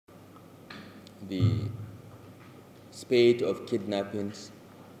the spate of kidnappings,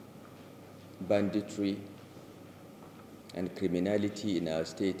 banditry, and criminality in our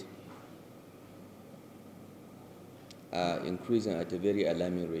state are increasing at a very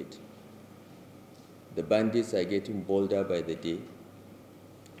alarming rate. The bandits are getting bolder by the day,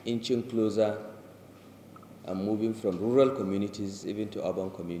 inching closer and moving from rural communities even to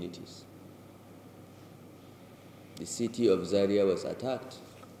urban communities. The city of Zaria was attacked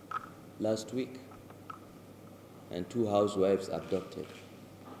last week and 2 housewives abducted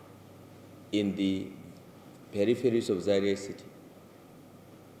in the peripheries of Zaria city.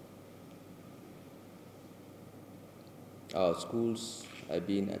 Our schools are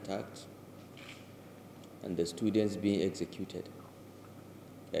being attacked and the students being executed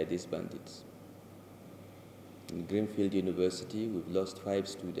by these bandits. In Greenfield University, we've lost 5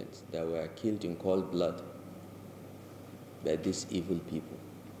 students that were killed in cold blood by these evil people.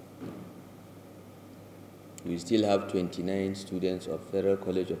 We still have 29 students of Federal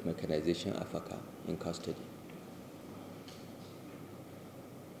College of Mechanization, Africa, in custody.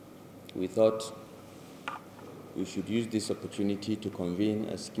 We thought we should use this opportunity to convene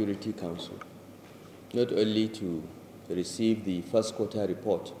a Security Council, not only to receive the first quarter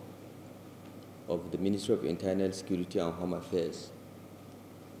report of the Ministry of Internal Security and Home Affairs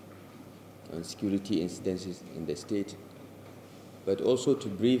on security incidences in the state, but also to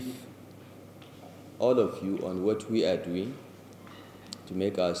brief all of you on what we are doing to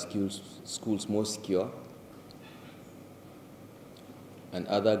make our schools more secure and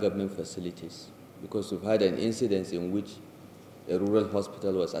other government facilities, because we've had an incident in which a rural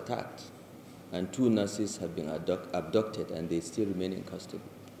hospital was attacked and 2 nurses have been abducted and they still remain in custody.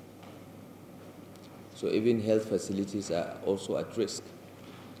 So even health facilities are also at risk.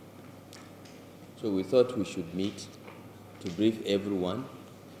 So we thought we should meet to brief everyone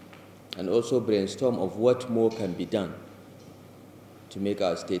and also brainstorm of what more can be done to make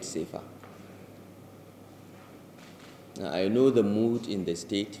our state safer. Now, I know the mood in the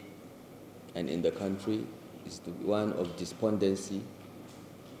state and in the country is one of despondency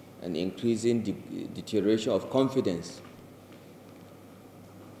and increasing deterioration of confidence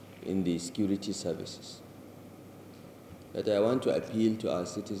in the security services. But I want to appeal to our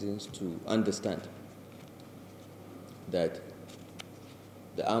citizens to understand that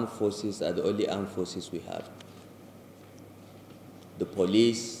the armed forces are the only armed forces we have. The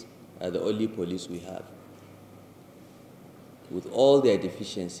police are the only police we have. With all their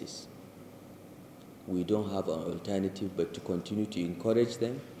deficiencies, we don't have an alternative but to continue to encourage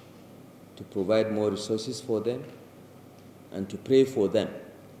them, to provide more resources for them, and to pray for them,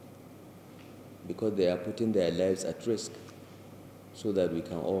 because they are putting their lives at risk so that we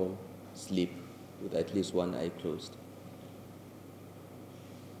can all sleep with at least one eye closed.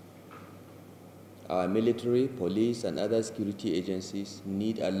 Our military, police, and other security agencies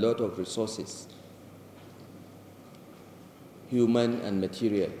need a lot of resources, human and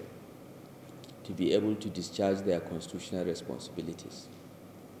material, to be able to discharge their constitutional responsibilities.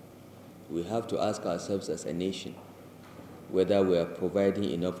 We have to ask ourselves as a nation whether we are providing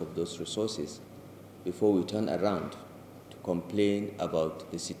enough of those resources before we turn around to complain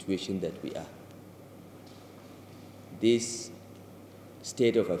about the situation that we are. This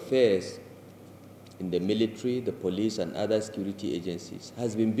state of affairs in the military, the police, and other security agencies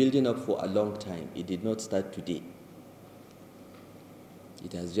has been building up for a long time. It did not start today.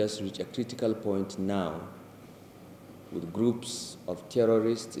 It has just reached a critical point now with groups of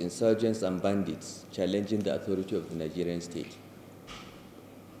terrorists, insurgents, and bandits challenging the authority of the Nigerian state.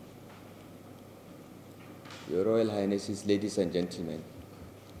 Your Royal Highnesses, ladies and gentlemen,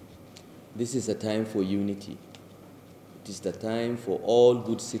 this is a time for unity. It is the time for all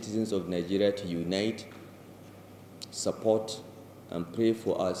good citizens of Nigeria to unite, support, and pray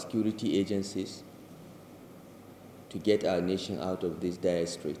for our security agencies to get our nation out of these dire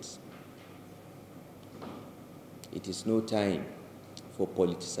straits. It is no time for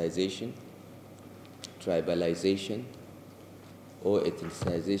politicization, tribalization, or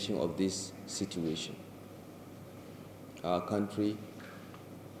ethnicization of this situation. Our country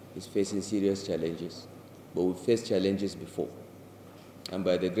is facing serious challenges, but we've faced challenges before. And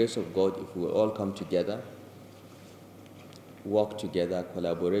by the grace of God, if we all come together, work together,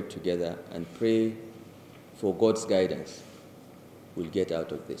 collaborate together, and pray for God's guidance, we'll get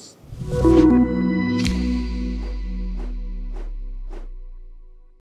out of this.